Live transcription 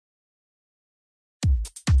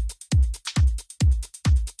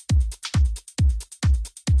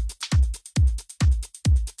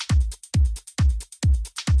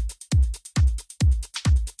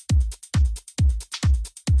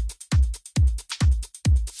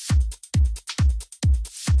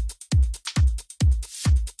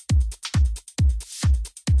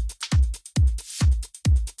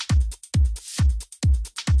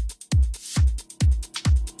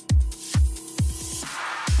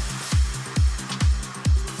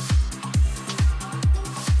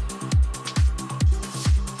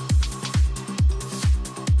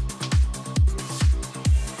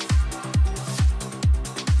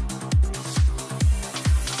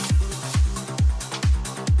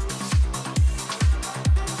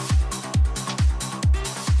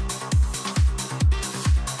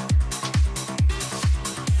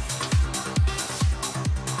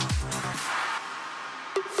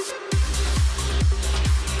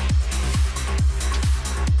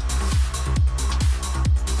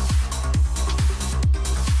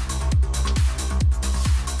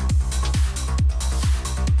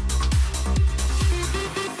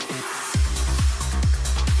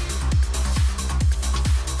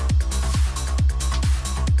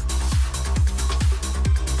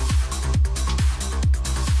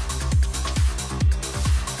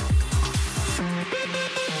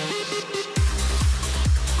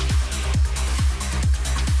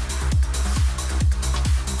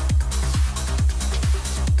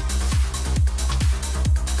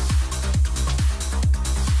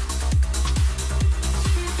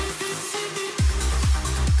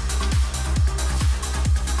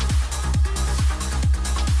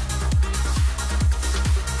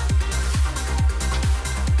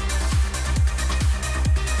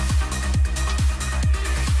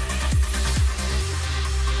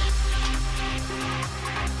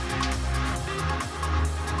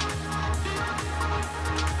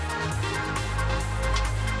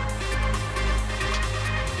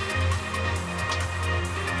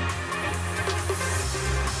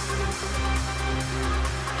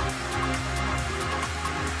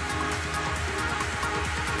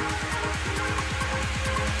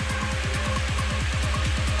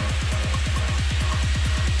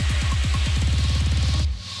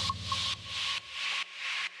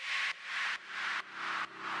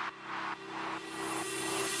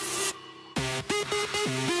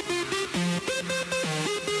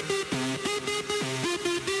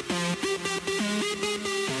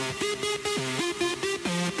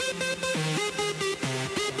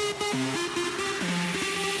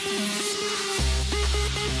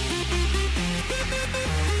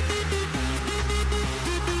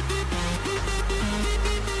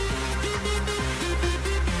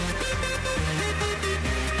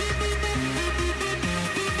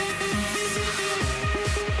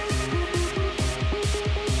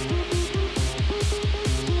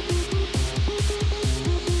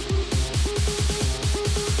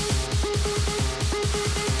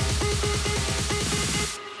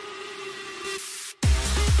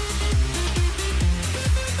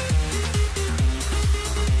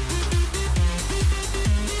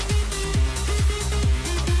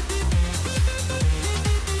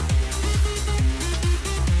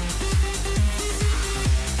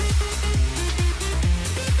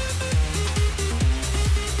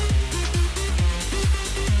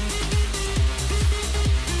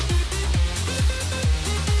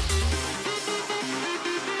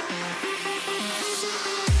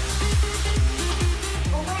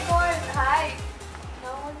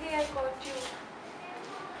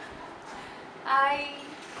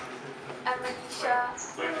Manisha.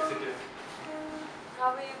 How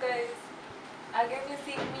are you guys? Again, you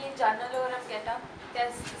see me in Jannal or Getup.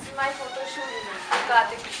 Yes, this is my photo shoot.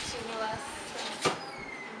 Karthik Srinivas.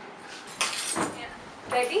 Yeah.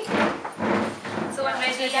 Ready? So I'm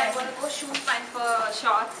ready. I'm going to go shoot my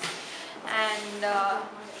shots. And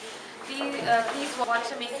please watch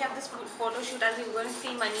the making of this photo shoot as you're going to see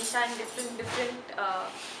Manisha in different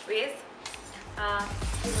ways.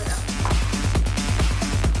 Give it up.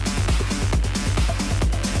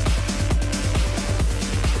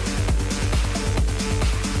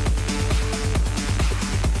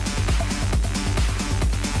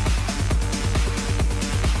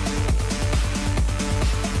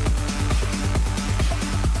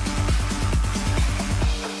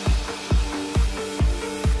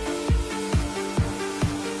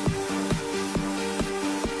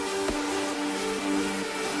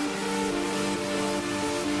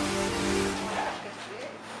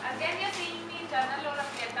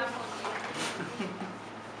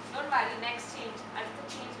 Next change. I'll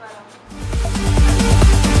change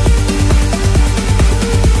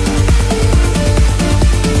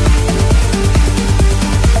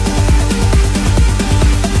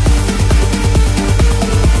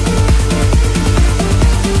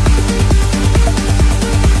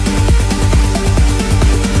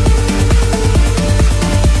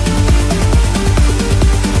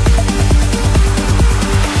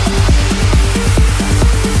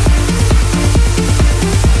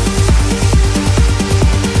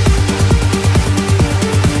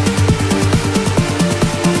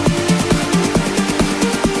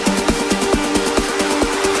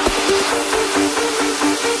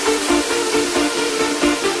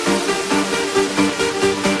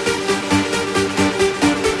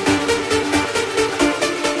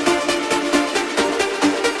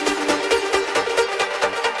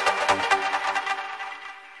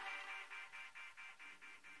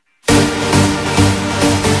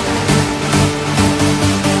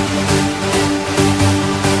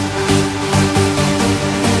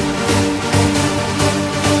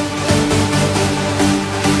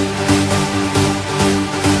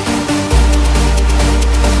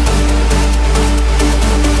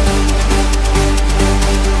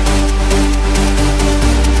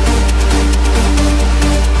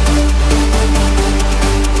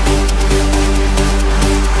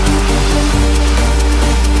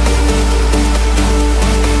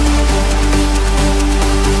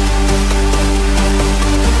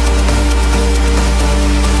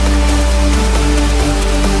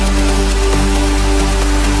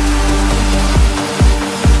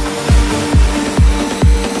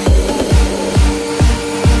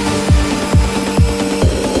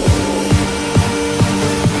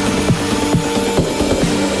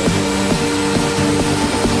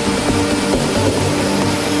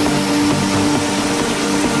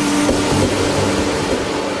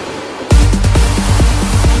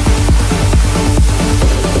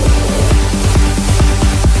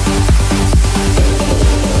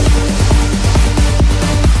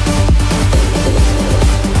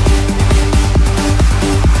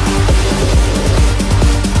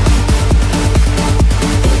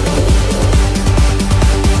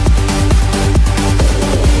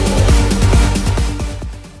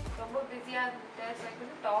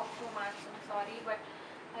talk too much, I'm sorry, but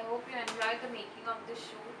I hope you enjoyed the making of this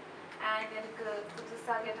shoot and you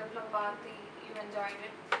enjoyed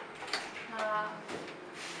it.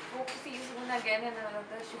 Hope to see you soon again in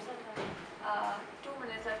another shoot. 2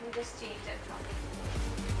 minutes, let me just change it from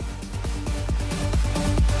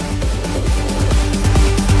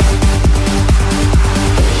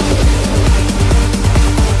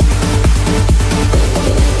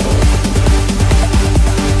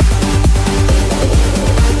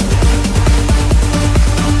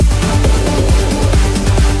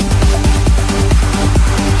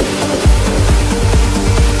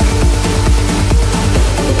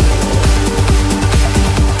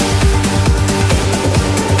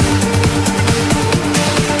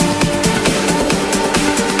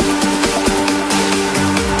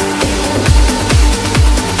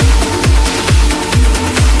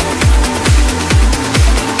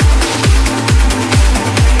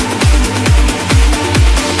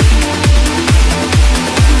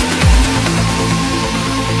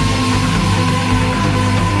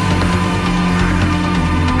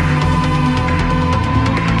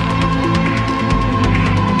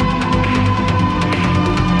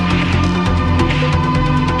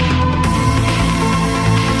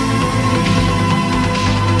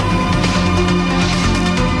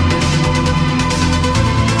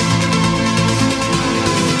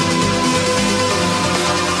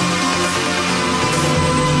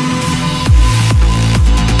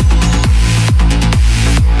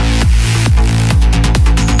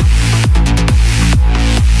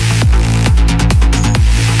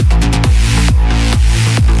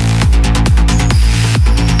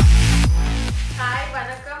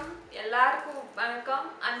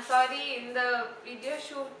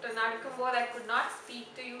nadukumbodhu I could not speak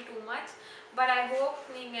to you too much, but I hope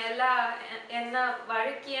neenga ella enna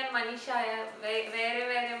Valki and Manisha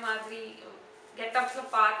வேற மாதிரி get-ups la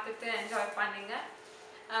பார்த்துட்டு enjoy பண்ணுங்க.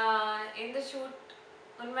 In the shoot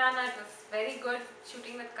unmayana it was very good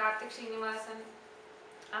shooting with Karthik Srinivasan.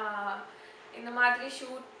 இந்த மாதிரி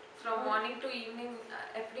shoot from morning to evening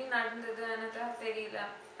எப்படி நடந்தது எனக்கு தெரியல.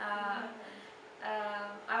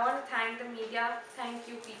 I want to thank the media. Thank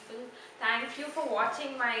you people. Thank you for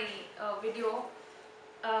watching my video.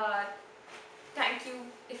 Thank you.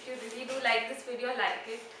 If you really do like this video, like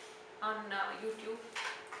it on YouTube.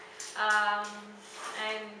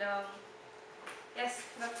 And yes,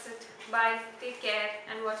 that's it. Bye. Take care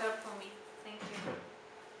and watch out for me. Thank you.